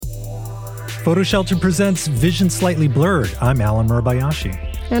Photo Shelter presents Vision Slightly Blurred. I'm Alan Murabayashi.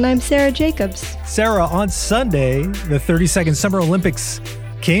 And I'm Sarah Jacobs. Sarah, on Sunday, the 32nd Summer Olympics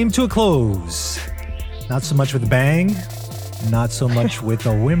came to a close. Not so much with a bang, not so much with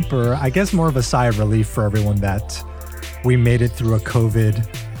a whimper. I guess more of a sigh of relief for everyone that we made it through a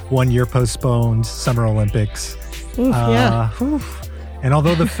COVID, 1 year postponed Summer Olympics. Yeah. And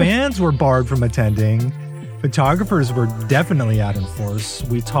although the fans were barred from attending, photographers were definitely out in force.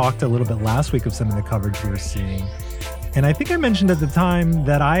 We talked a little bit last week of some of the coverage we were seeing. And I think I mentioned at the time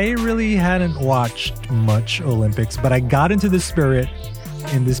that I really hadn't watched much Olympics, but I got into the spirit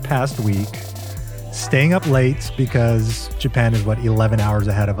in this past week, staying up late because Japan is, 11 hours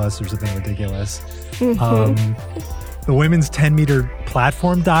ahead of us or something ridiculous. The women's 10-meter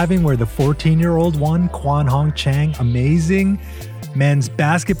platform diving where the 14-year-old won, Kwan Hong Chang, amazing. Men's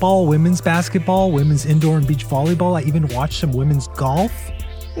basketball, women's indoor and beach volleyball. I even watched some women's golf.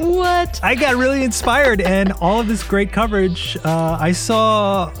 What? I got really inspired, and all of this great coverage I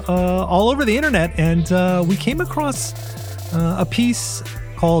saw all over the internet, and we came across a piece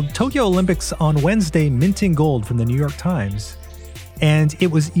called Tokyo Olympics on Wednesday Minting Gold from the New York Times. And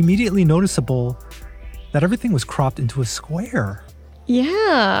it was immediately noticeable that everything was cropped into a square.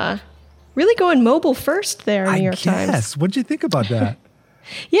 Yeah. Really going mobile first there, New York Times. Yes. What'd you think about that?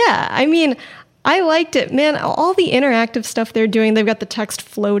 Yeah, I mean, I liked it. Man, all the interactive stuff they're doing, they've got the text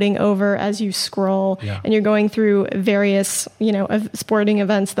floating over as you scroll, and you're going through various, sporting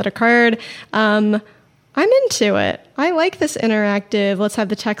events that occurred. I'm into it. I like this interactive. Let's have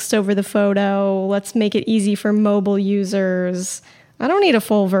the text over the photo. Let's make it easy for mobile users. I don't need a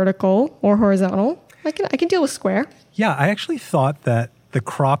full vertical or horizontal. I can deal with square. Yeah, I actually thought that the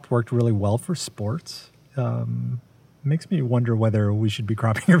cropped worked really well for sports. Makes me wonder whether we should be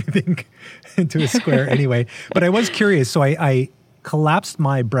cropping everything into a square anyway. But I was curious, so I collapsed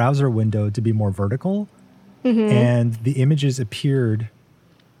my browser window to be more vertical, and the images appeared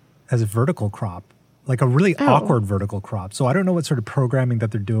as a vertical crop, like a really awkward vertical crop. So I don't know what sort of programming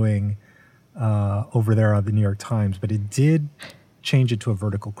that they're doing over there on the New York Times, but it did change it to a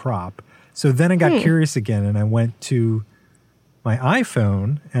vertical crop. So then I got curious again, and I went to my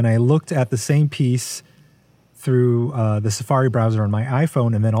iPhone, and I looked at the same piece through the Safari browser on my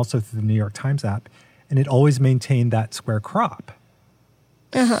iPhone and then also through the New York Times app, and it always maintained that square crop.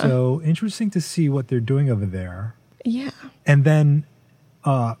 So interesting to see what they're doing over there. Yeah. And then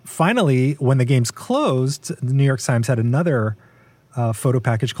finally, when the games closed, the New York Times had another photo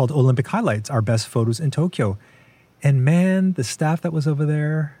package called Olympic Highlights, Our Best Photos in Tokyo. And man, the staff that was over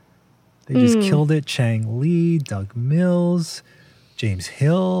there, they just killed it. Chang Lee, Doug Mills, James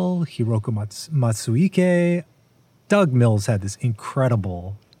Hill, Hiroko Matsuike. Doug Mills had this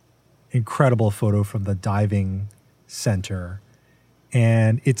incredible photo from the diving center.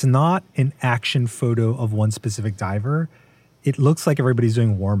 And it's not an action photo of one specific diver. It looks like everybody's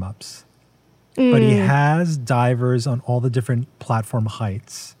doing warm-ups. But he has divers on all the different platform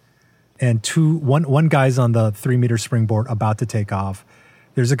heights. And one guy's on the 3-meter springboard about to take off.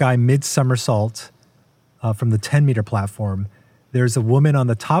 There's a guy mid-somersault from the 10-meter platform. There's a woman on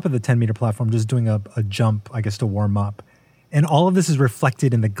the top of the 10-meter platform just doing a jump, I guess, to warm up. And all of this is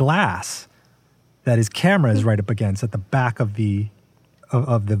reflected in the glass that his camera is right up against at the back of the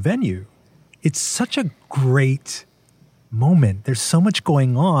venue. It's such a great moment. There's so much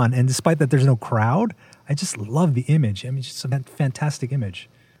going on. And despite that there's no crowd, I just love the image. I mean, it's just a fantastic image.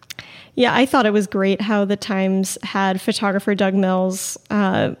 Yeah, I thought it was great how the Times had photographer Doug Mills,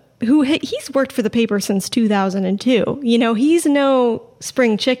 he's worked for the paper since 2002. He's no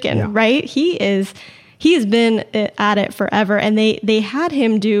spring chicken, right? He has been at it forever. And they had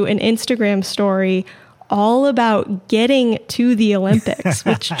him do an Instagram story all about getting to the Olympics,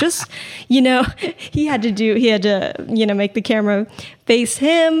 which just, he had to make the camera face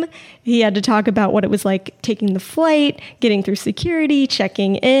him. He had to talk about what it was like taking the flight, getting through security,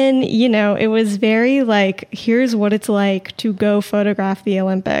 checking in. It was very like, here's what it's like to go photograph the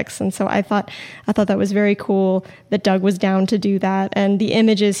Olympics. And so I thought that was very cool that Doug was down to do that. And the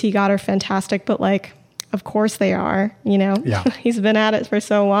images he got are fantastic, but like, of course they are, Yeah. He's been at it for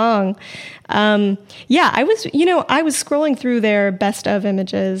so long. I was scrolling through their best of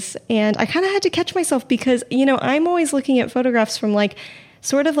images, and I kind of had to catch myself because, I'm always looking at photographs from like,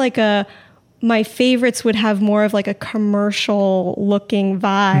 sort of like my favorites would have more of like a commercial looking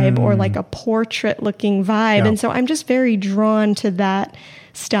vibe or like a portrait looking vibe. Yeah. And so I'm just very drawn to that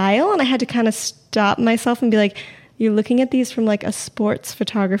style. And I had to kind of stop myself and be like, you're looking at these from like a sports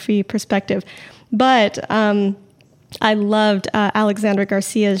photography perspective. But I loved Alexandra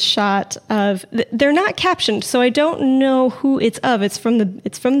Garcia's shot of. They're not captioned, so I don't know who it's of. It's from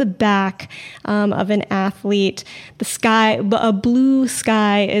the back of an athlete. The sky, a blue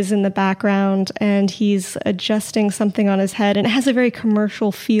sky, is in the background, and he's adjusting something on his head, and it has a very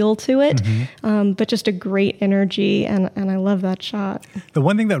commercial feel to it, but just a great energy, and I love that shot. The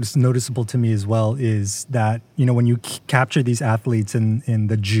one thing that was noticeable to me as well is that, you know, when you capture these athletes in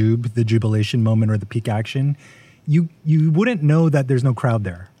the jubilation moment or the peak action, you wouldn't know that there's no crowd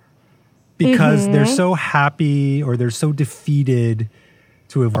there because they're so happy or they're so defeated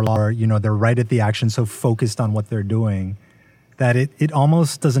to have, or, you know, they're right at the action, so focused on what they're doing that it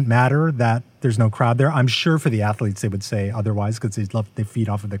almost doesn't matter that there's no crowd there. I'm sure for the athletes they would say otherwise because they feed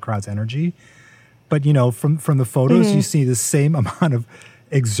off of the crowd's energy. But, you know, from the photos, you see the same amount of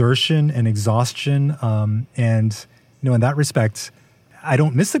exertion and exhaustion. And, you know, in that respect, I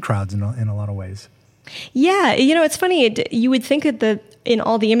don't miss the crowds in a lot of ways. Yeah, you know, it's funny. You would think that in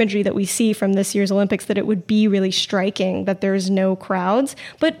all the imagery that we see from this year's Olympics that it would be really striking that there's no crowds.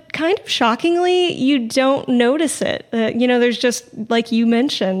 But kind of shockingly, you don't notice it. You know, there's just, like you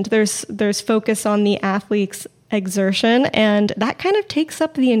mentioned, there's focus on the athlete's exertion, and that kind of takes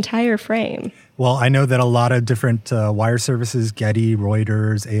up the entire frame. Well, I know that a lot of different wire services, Getty,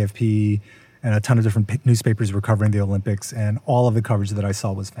 Reuters, AFP, and a ton of different newspapers were covering the Olympics, and all of the coverage that I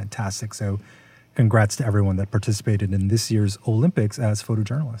saw was fantastic. So congrats to everyone that participated in this year's Olympics as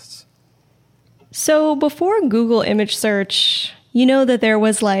photojournalists. So before Google image search, you know that there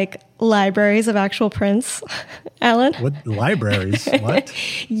was like libraries of actual prints, Alan? What libraries? What?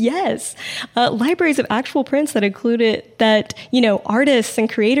 Yes. Libraries of actual prints that included that, you know, artists and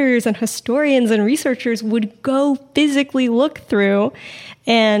creators and historians and researchers would go physically look through.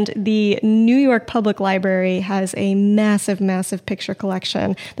 And the New York Public Library has a massive, massive picture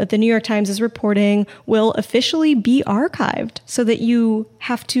collection that the New York Times is reporting will officially be archived so that you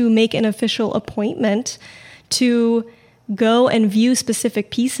have to make an official appointment to go and view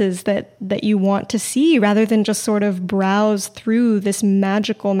specific pieces that you want to see rather than just sort of browse through this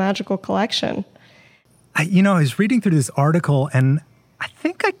magical, magical collection. I was reading through this article and I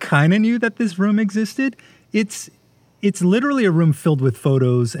think I kind of knew that this room existed. It's literally a room filled with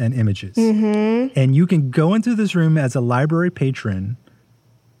photos and images. And you can go into this room as a library patron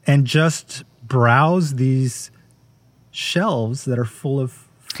and just browse these shelves that are full of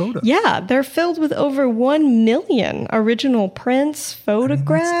photos. Yeah, they're filled with over 1 million original prints,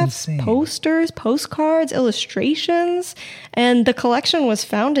 photographs, posters, postcards, illustrations. And the collection was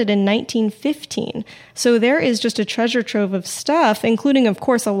founded in 1915. So there is just a treasure trove of stuff, including, of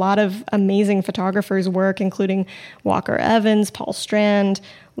course, a lot of amazing photographers' work, including Walker Evans, Paul Strand,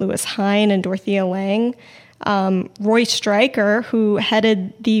 Louis Hine, and Dorothea Lange. Roy Stryker, who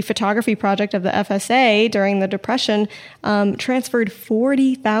headed the photography project of the FSA during the Depression, transferred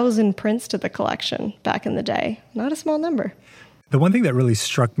 40,000 prints to the collection back in the day. Not a small number. The one thing that really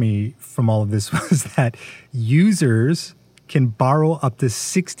struck me from all of this was that users can borrow up to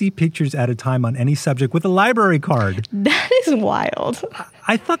 60 pictures at a time on any subject with a library card. That is wild.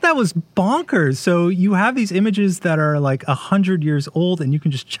 I thought that was bonkers. So you have these images that are like 100 years old and you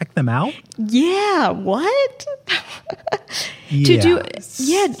can just check them out? Yeah, what?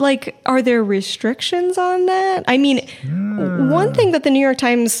 Like, are there restrictions on that? I mean, one thing that the New York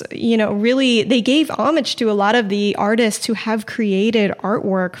Times, really, they gave homage to a lot of the artists who have created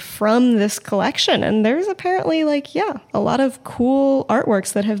artwork from this collection. And there's apparently a lot of cool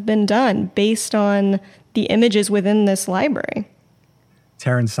artworks that have been done based on the images within this library.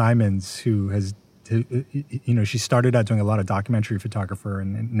 Taryn Simons, who has, she started out doing a lot of documentary photographer,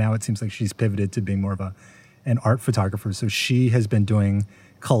 and now it seems like she's pivoted to being more of an art photographer. So she has been doing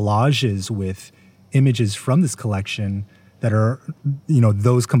collages with images from this collection that are,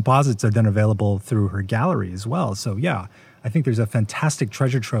 those composites are then available through her gallery as well. So yeah, I think there's a fantastic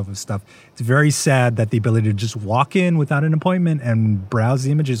treasure trove of stuff. It's very sad that the ability to just walk in without an appointment and browse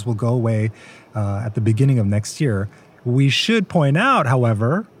the images will go away at the beginning of next year. We should point out,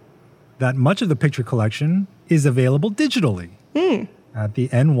 however, that much of the picture collection is available digitally. At the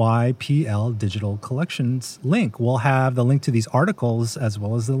NYPL Digital Collections link. We'll have the link to these articles as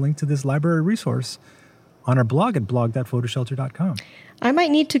well as the link to this library resource on our blog at blog.photoshelter.com. I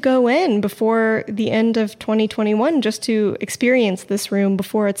might need to go in before the end of 2021 just to experience this room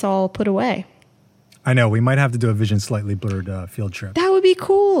before it's all put away. I know. We might have to do a vision slightly blurred field trip. That would be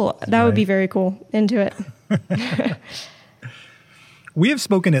cool. That would be very cool. Into it. We have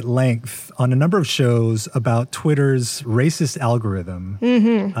spoken at length on a number of shows about Twitter's racist algorithm.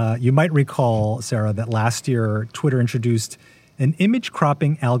 You might recall, Sarah, that last year Twitter introduced an image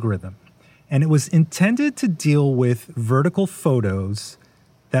cropping algorithm. And it was intended to deal with vertical photos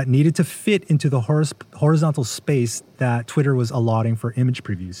that needed to fit into the horizontal space that Twitter was allotting for image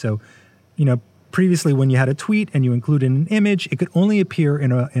previews. So, previously when you had a tweet and you included an image, it could only appear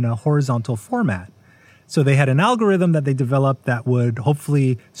in a horizontal format. So they had an algorithm that they developed that would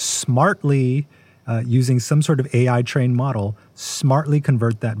hopefully smartly, using some sort of AI trained model, smartly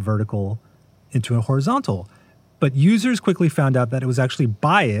convert that vertical into a horizontal. But users quickly found out that it was actually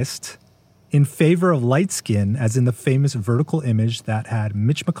biased in favor of light skin, as in the famous vertical image that had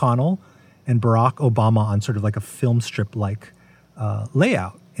Mitch McConnell and Barack Obama on sort of like a film strip-like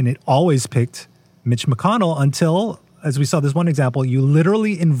layout. And it always picked Mitch McConnell until, as we saw this one example, you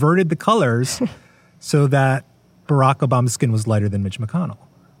literally inverted the colors so that Barack Obama's skin was lighter than Mitch McConnell.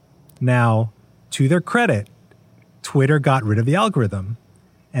 Now, to their credit, Twitter got rid of the algorithm,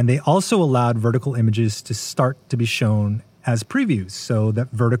 and they also allowed vertical images to start to be shown as previews, so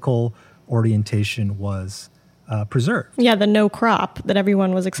that vertical orientation was preserved. Yeah, the no crop that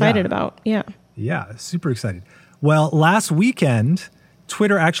everyone was excited about. Yeah. Yeah, super excited. Well, last weekend,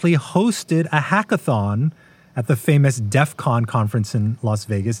 Twitter actually hosted a hackathon at the famous DEF CON conference in Las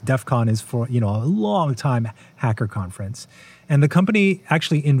Vegas. DEF CON is for, a long time hacker conference. And the company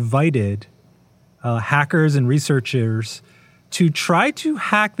actually invited hackers and researchers to try to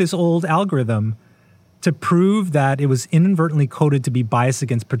hack this old algorithm to prove that it was inadvertently coded to be biased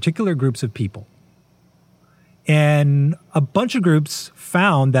against particular groups of people. And a bunch of groups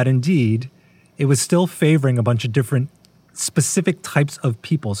found that indeed it was still favoring a bunch of different specific types of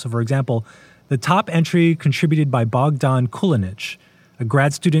people. So for example, the top entry contributed by Bogdan Kulinich, a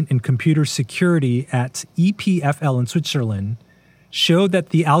grad student in computer security at EPFL in Switzerland, showed that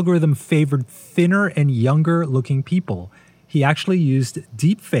the algorithm favored thinner and younger looking people. He actually used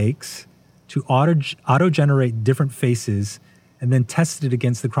deep fakes to auto-generate different faces and then tested it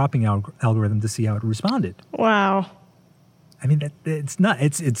against the cropping algorithm to see how it responded. Wow. I mean,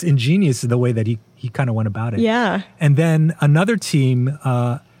 it's ingenious the way that he kind of went about it. Yeah. And then another team,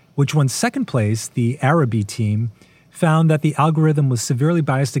 which won second place, the Araby team, found that the algorithm was severely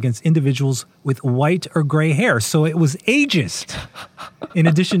biased against individuals with white or gray hair. So it was ageist, in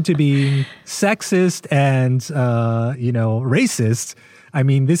addition to being sexist and, racist. I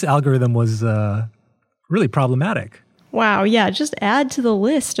mean, this algorithm was really problematic. Wow. Yeah. Just add to the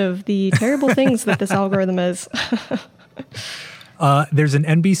list of the terrible things that this algorithm is. There's an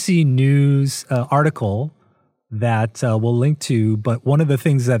NBC News article that we'll link to, but one of the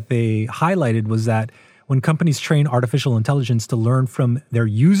things that they highlighted was that when companies train artificial intelligence to learn from their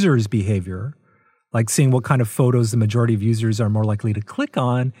users' behavior, like seeing what kind of photos the majority of users are more likely to click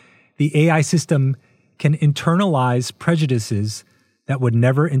on, the AI system can internalize prejudices that would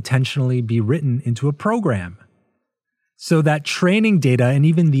never intentionally be written into a program. So that training data and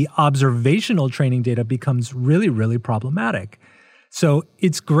even the observational training data becomes really, really problematic. So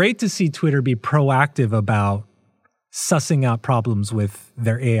it's great to see Twitter be proactive about sussing out problems with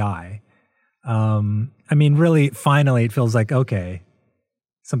their AI. Really, finally, it feels like, okay,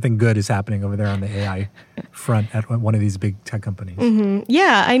 something good is happening over there on the AI front at one of these big tech companies. Mm-hmm.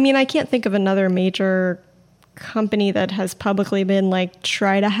 Yeah, I can't think of another major company that has publicly been like,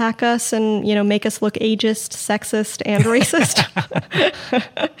 try to hack us and, make us look ageist, sexist, and racist.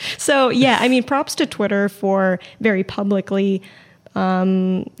 So, yeah, props to Twitter for very publicly,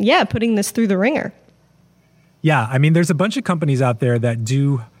 putting this through the ringer. Yeah, there's a bunch of companies out there that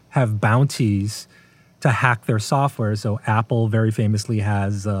do have bounties to hack their software. So Apple very famously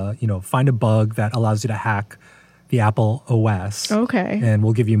has, find a bug that allows you to hack the Apple OS. Okay. And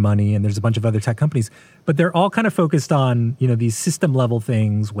we'll give you money. And there's a bunch of other tech companies. But they're all kind of focused on, these system level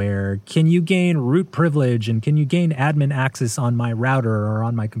things where can you gain root privilege and can you gain admin access on my router or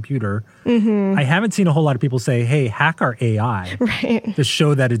on my computer? Mm-hmm. I haven't seen a whole lot of people say, hey, hack our AI right. to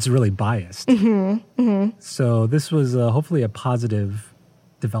show that it's really biased. Mm-hmm. Mm-hmm. So this was hopefully a positive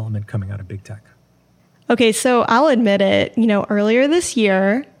development coming out of big tech. Okay, so I'll admit it, earlier this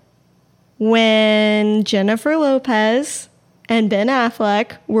year, when Jennifer Lopez and Ben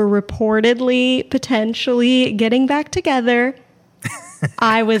Affleck were reportedly, potentially getting back together,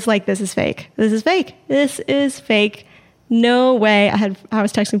 I was like, this is fake. This is fake. This is fake. No way. I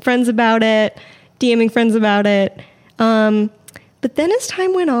was texting friends about it, DMing friends about it. But then as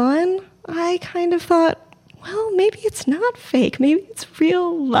time went on, I kind of thought, well, maybe it's not fake. Maybe it's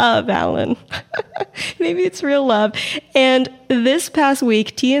real love, Alan. Maybe it's real love. And this past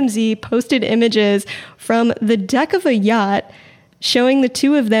week, TMZ posted images from the deck of a yacht showing the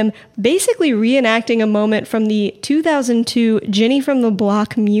two of them basically reenacting a moment from the 2002 Jenny from the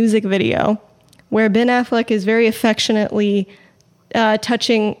Block music video, where Ben Affleck is very affectionately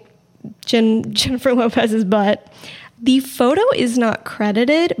touching Jennifer Lopez's butt. The photo is not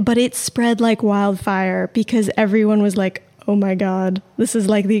credited, but it spread like wildfire because everyone was like, oh my God, this is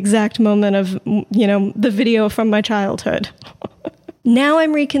like the exact moment of, the video from my childhood. Now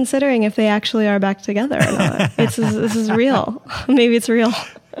I'm reconsidering if they actually are back together or not. This is real. Maybe it's real.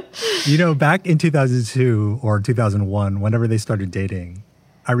 Back in 2002 or 2001, whenever they started dating,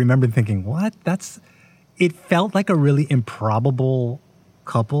 I remember thinking, what? It felt like a really improbable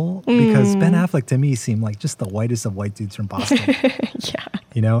couple because Ben Affleck to me seemed like just the whitest of white dudes from Boston.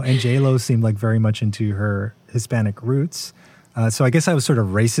 Yeah. And J-Lo seemed like very much into her Hispanic roots. So I guess I was sort of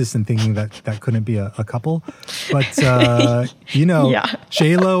racist in thinking that couldn't be a couple. But,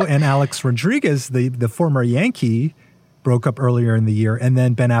 J-Lo and Alex Rodriguez, the former Yankee, broke up earlier in the year. And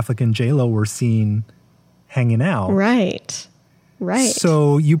then Ben Affleck and J-Lo were seen hanging out. Right.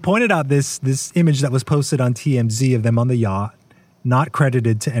 So you pointed out this image that was posted on TMZ of them on the yacht, not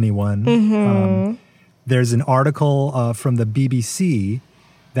credited to anyone. There's an article from the BBC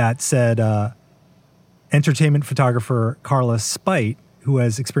that said... entertainment photographer Carla Spite, who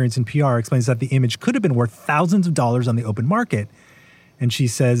has experience in PR, explains that the image could have been worth thousands of dollars on the open market. And she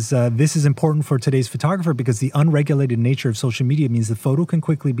says, this is important for today's photographer because the unregulated nature of social media means the photo can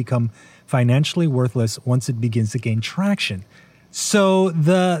quickly become financially worthless once it begins to gain traction. So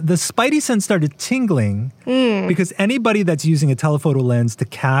the Spidey sense started tingling because anybody that's using a telephoto lens to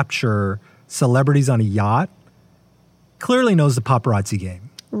capture celebrities on a yacht clearly knows the paparazzi game.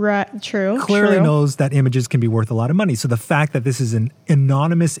 Right, true. Clearly knows that images can be worth a lot of money. So the fact that this is an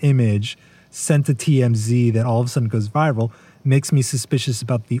anonymous image sent to TMZ that all of a sudden goes viral makes me suspicious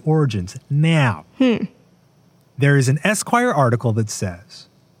about the origins. Now, there is an Esquire article that says,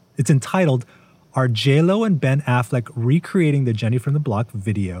 it's entitled, Are J-Lo and Ben Affleck Recreating the Jenny from the Block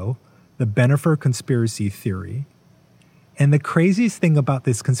Video, the Bennifer Conspiracy Theory? And the craziest thing about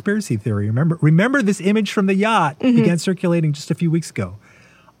this conspiracy theory, remember this image from the yacht began circulating just a few weeks ago.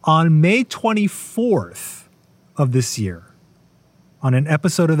 On May 24th of this year, on an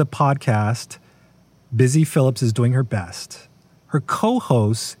episode of the podcast, Busy Phillips is Doing Her Best, her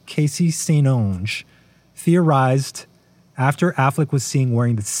co-host, Casey St. Onge, theorized after Affleck was seen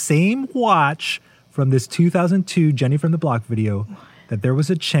wearing the same watch from this 2002 Jenny from the Block video that there was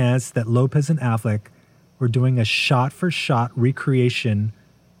a chance that Lopez and Affleck were doing a shot-for-shot recreation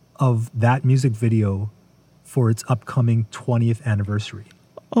of that music video for its upcoming 20th anniversary.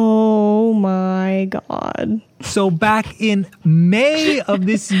 Oh my God. So back in May of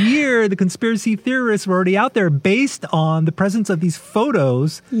this year, the conspiracy theorists were already out there based on the presence of these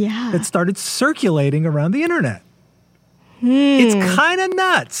photos that started circulating around the internet. It's kind of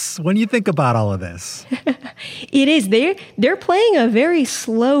nuts when you think about all of this. It is. They're playing a very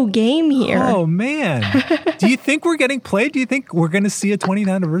slow game here. Oh, man. Do you think we're getting played? Do you think we're going to see a 20th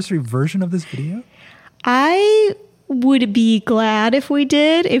anniversary version of this video? I would be glad if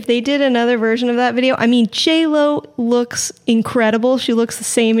they did another version of that video. I mean, J-Lo looks incredible. She looks the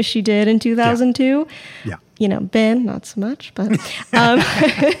same as she did in 2002. Yeah. Ben, not so much, but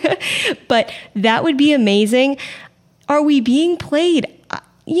but that would be amazing. Are we being played?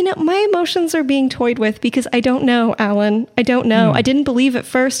 My emotions are being toyed with because I don't know, Alan. I don't know. I didn't believe at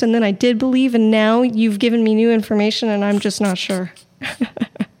first, and then I did believe, and now you've given me new information, and I'm just not sure.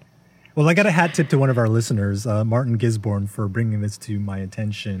 Well, I got a hat tip to one of our listeners, Martin Gisborne, for bringing this to my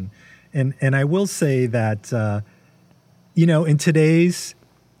attention. And I will say that, in today's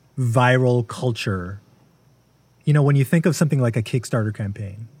viral culture, when you think of something like a Kickstarter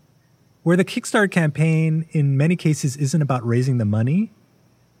campaign, where the Kickstarter campaign in many cases isn't about raising the money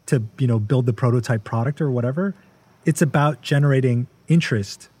to, build the prototype product or whatever, it's about generating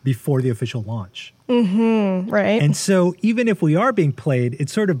interest before the official launch. Right. And so even if we are being played,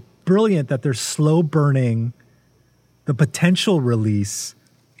 it's sort of brilliant that they're slow burning the potential release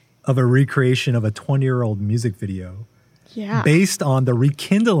of a recreation of a 20-year-old music video based on the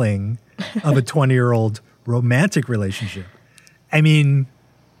rekindling of a 20-year-old romantic relationship. I mean,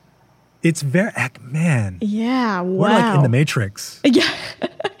 it's very, man. Yeah, wow. We're like in the Matrix. Yeah.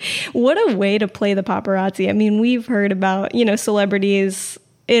 What a way to play the paparazzi. I mean, we've heard about, celebrities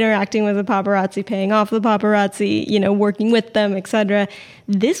interacting with the paparazzi, paying off the paparazzi, working with them, etc.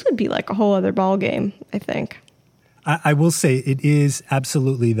 This would be like a whole other ball game, I think. I will say it is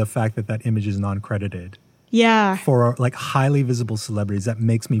absolutely the fact that image is non-credited. Yeah. For like highly visible celebrities, that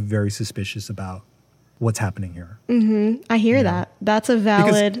makes me very suspicious about what's happening here. I hear that. That's a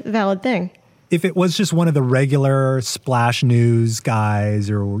valid thing. If it was just one of the regular Splash News guys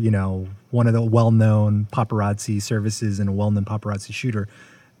or, one of the well-known paparazzi services and a well-known paparazzi shooter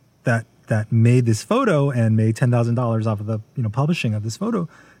that made this photo and made $10,000 off of the, publishing of this photo,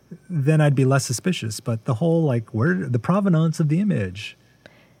 then I'd be less suspicious. But the whole, like, where the provenance of the image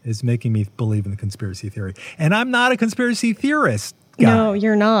is making me believe in the conspiracy theory. And I'm not a conspiracy theorist guy. No,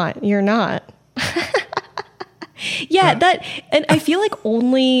 you're not. You're not. And I feel like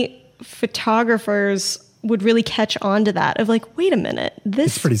only photographers would really catch on to that of like, wait a minute,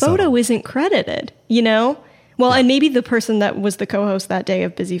 this photo subtle. Isn't credited, you know? Well, and maybe the person that was the co-host that day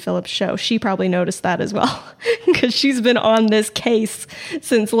of Busy Phillips' show, she probably noticed that as well because she's been on this case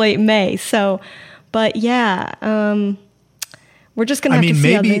since late May. So, but yeah, we're just going to have to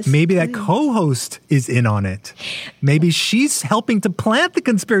see maybe that co-host is in on it. Maybe she's helping to plant the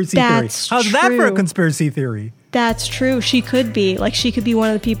conspiracy theory. How's that for a conspiracy theory? That's true. She could be. Like, she could be one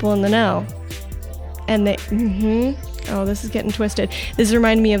of the people in the know. And they, oh, this is getting twisted. This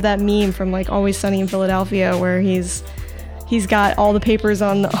reminded me of that meme from like Always Sunny in Philadelphia where he's got all the papers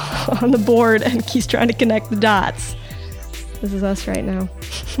on the board and he's trying to connect the dots. This is us right now.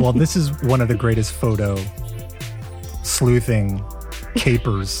 Well, this is one of the greatest photo sleuthing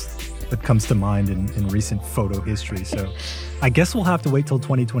capers that comes to mind in recent photo history. So I guess we'll have to wait till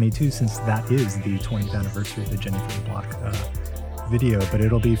 2022 since that is the 20th anniversary of the Jenny from the Block video. But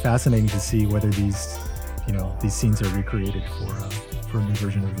it'll be fascinating to see whether these scenes are recreated for a new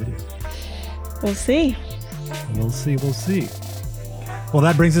version of the video. We'll see. We'll see. Well,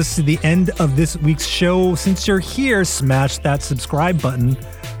 that brings us to the end of this week's show. Since you're here, smash that subscribe button.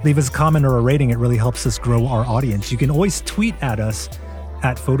 Leave us a comment or a rating. It really helps us grow our audience. You can always tweet at us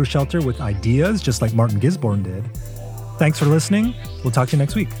at PhotoShelter with ideas, just like Martin Gisborne did. Thanks for listening. We'll talk to you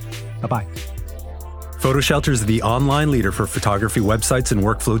next week. Bye-bye. PhotoShelter is the online leader for photography websites and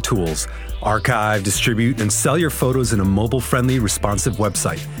workflow tools. Archive, distribute, and sell your photos in a mobile-friendly, responsive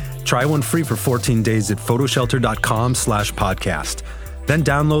website. Try one free for 14 days at photoshelter.com/podcast. Then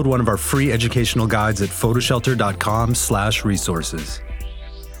download one of our free educational guides at photoshelter.com/resources.